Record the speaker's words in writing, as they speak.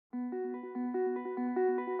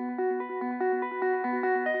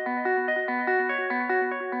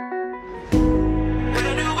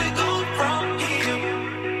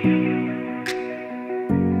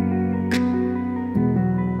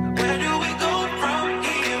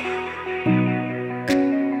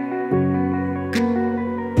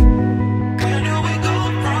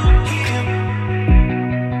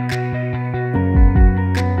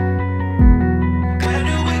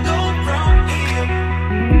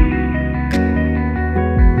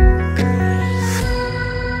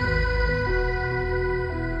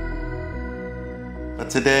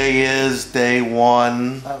Today is day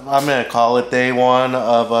one. I'm gonna call it day one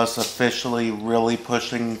of us officially really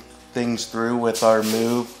pushing things through with our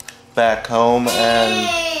move back home.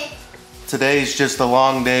 And today's just a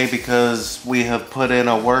long day because we have put in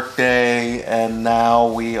a work day and now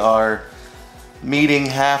we are meeting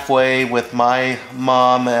halfway with my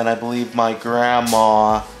mom and I believe my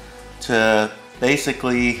grandma to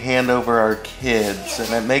basically hand over our kids.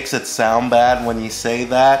 And it makes it sound bad when you say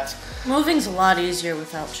that. Moving's a lot easier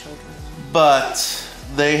without children. But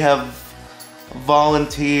they have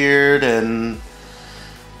volunteered and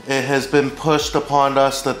it has been pushed upon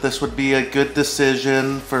us that this would be a good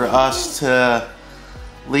decision for us to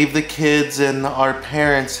leave the kids in our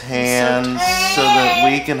parents' hands so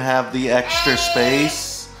that we can have the extra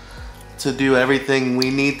space to do everything we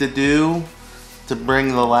need to do to bring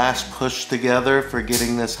the last push together for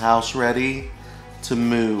getting this house ready to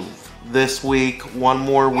move. This week, one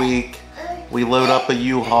more week, we load up a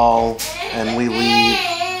U-Haul and we leave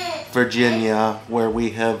Virginia, where we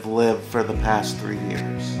have lived for the past 3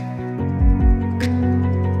 years.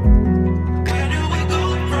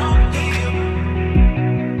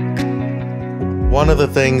 One of the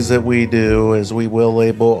things that we do is we will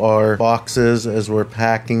label our boxes as we're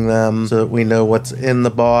packing them so that we know what's in the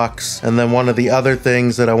box. And then one of the other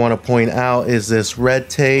things that I want to point out is this red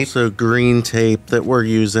tape, so green tape that we're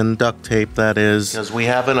using, duct tape that is, because we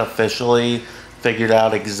haven't officially figured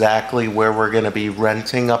out exactly where we're going to be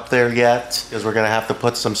renting up there yet, because we're going to have to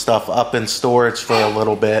put some stuff up in storage for a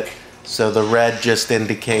little bit. So the red just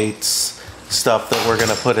indicates stuff that we're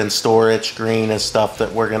gonna put in storage. Green is stuff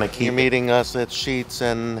that we're gonna keep. You're meeting us at Sheets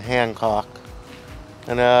and Hancock.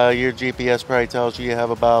 And your GPS probably tells you have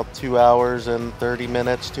about 2 hours and 30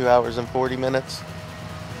 minutes, 2 hours and 40 minutes.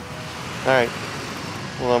 All right,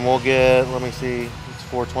 well then we'll get, let me see, it's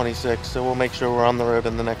 4:26, so we'll make sure we're on the road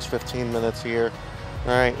in the next 15 minutes here.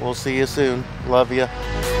 All right, we'll see you soon. Love ya.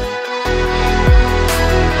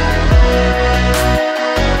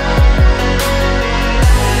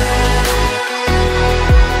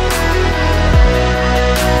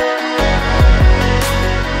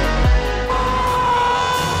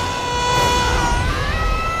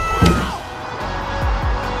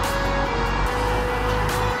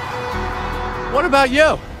 What about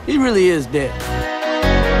you? He really is dead.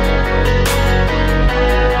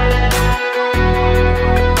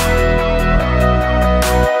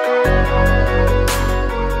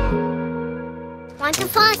 On the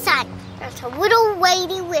far side, there's a little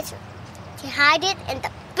lady wizard. She hid it in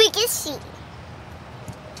the biggest sea.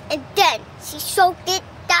 And then she soaked it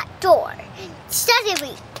that door.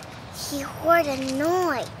 Suddenly, she heard a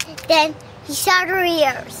noise. Then he shut her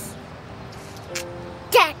ears.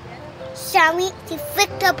 Then suddenly, she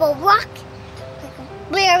picked up a rock, like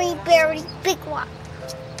a very, very big rock.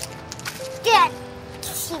 Then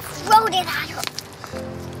she threw it at her.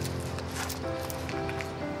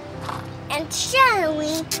 And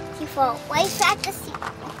suddenly, she fell right back to sea.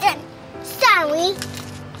 Then suddenly,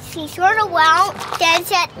 she turned around, then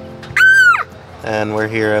said, "Ah!" And we're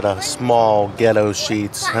here at a small ghetto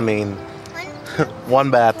Sheets. I mean, one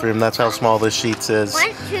bathroom, that's how small this Sheets is.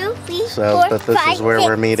 1, 2, 3, So, 4, but this 5, is where 6,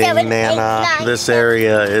 we're meeting 7, Nana. 8, 9, This 10.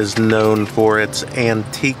 area is known for its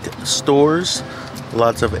antique stores.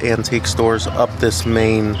 Lots of antique stores up this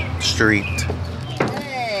main street.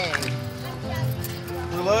 Hey.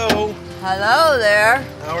 Hello, Hello there.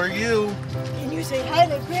 how are you? Can you say hi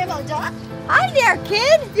to Grandma Dot? Hi there,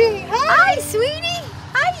 kid. Hi, sweetie.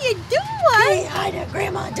 How you doing? Say hi to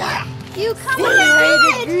Grandma Dot. You coming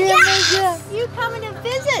to visit? Yes. You coming to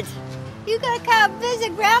visit? You gotta come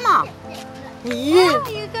visit Grandma. Yeah. Oh,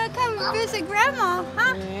 you gotta come and visit Grandma,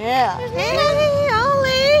 huh? Yeah. Hey,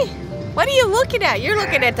 Ollie. What are you looking at? You're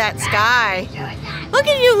looking at that sky. Look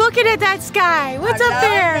at you looking at that sky. What's up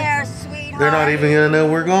there? Sweetheart. They're not even gonna know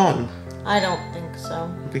we're gone. I don't think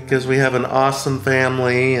so. Because we have an awesome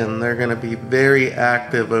family and they're gonna be very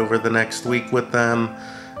active over the next week with them.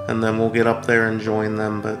 And then we'll get up there and join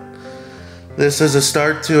them. But this is a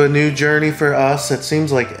start to a new journey for us. It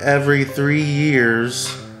seems like every 3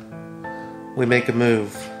 years we make a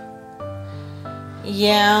move.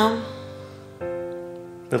 Yeah.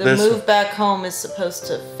 But The move back home is supposed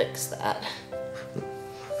to fix that.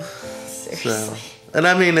 Seriously. And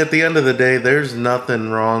I mean, at the end of the day, there's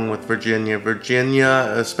nothing wrong with Virginia.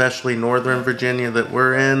 Virginia, especially Northern Virginia that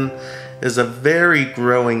we're in, is a very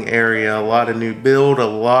growing area. A lot of new build, a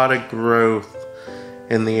lot of growth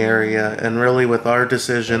in the area. And really with our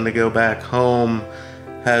decision to go back home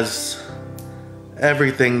has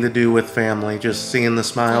everything to do with family. Just seeing the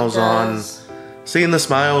smiles on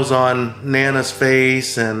Nana's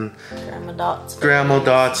face and Dot's. Grandma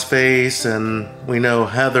Dot's face, and we know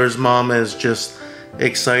Heather's mom is just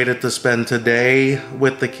excited to spend today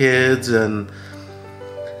with the kids. And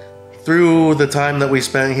through the time that we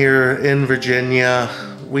spent here in Virginia,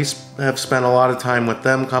 we have spent a lot of time with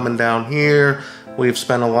them coming down here. We've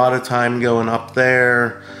spent a lot of time going up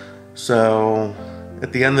there. So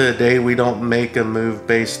at the end of the day, we don't make a move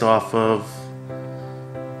based off of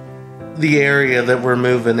the area that we're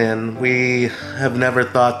moving in. We have never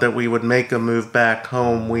thought that we would make a move back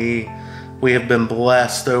home. We have been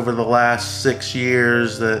blessed over the last 6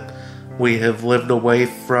 years that we have lived away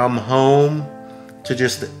from home to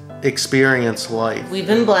just experience life. We've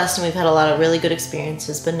been blessed and we've had a lot of really good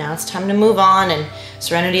experiences, but now it's time to move on, and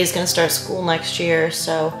Serenity is going to start school next year,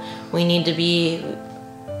 so we need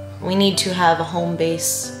to have a home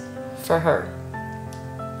base for her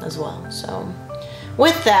as well. So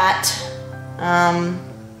with that,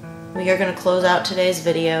 we are going to close out today's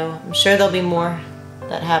video. I'm sure there'll be more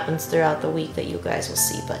that happens throughout the week that you guys will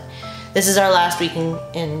see, but this is our last week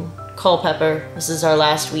in Culpeper. This is our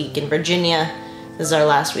last week in Virginia. This is our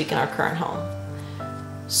last week in our current home.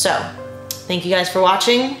 So, thank you guys for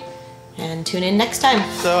watching, and tune in next time.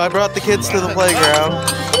 So I brought the kids to the playground.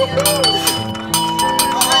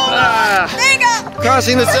 There you go.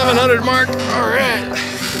 Crossing the 700 mark. All right.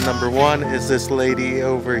 Number one is this lady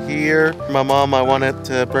over here. My mom, I wanted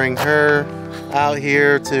to bring her out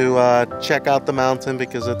here to check out the mountain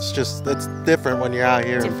because it's different when you're out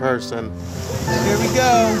here in person. Here we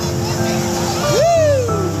go.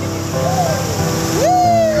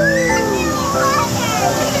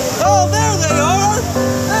 Oh, there they are!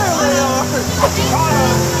 There they are!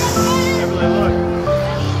 Everybody look.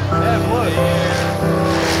 Yeah, look.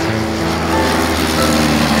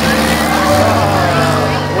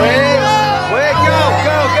 Wait, go!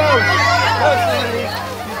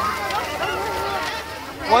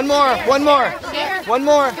 One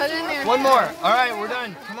more. All right, we're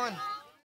done.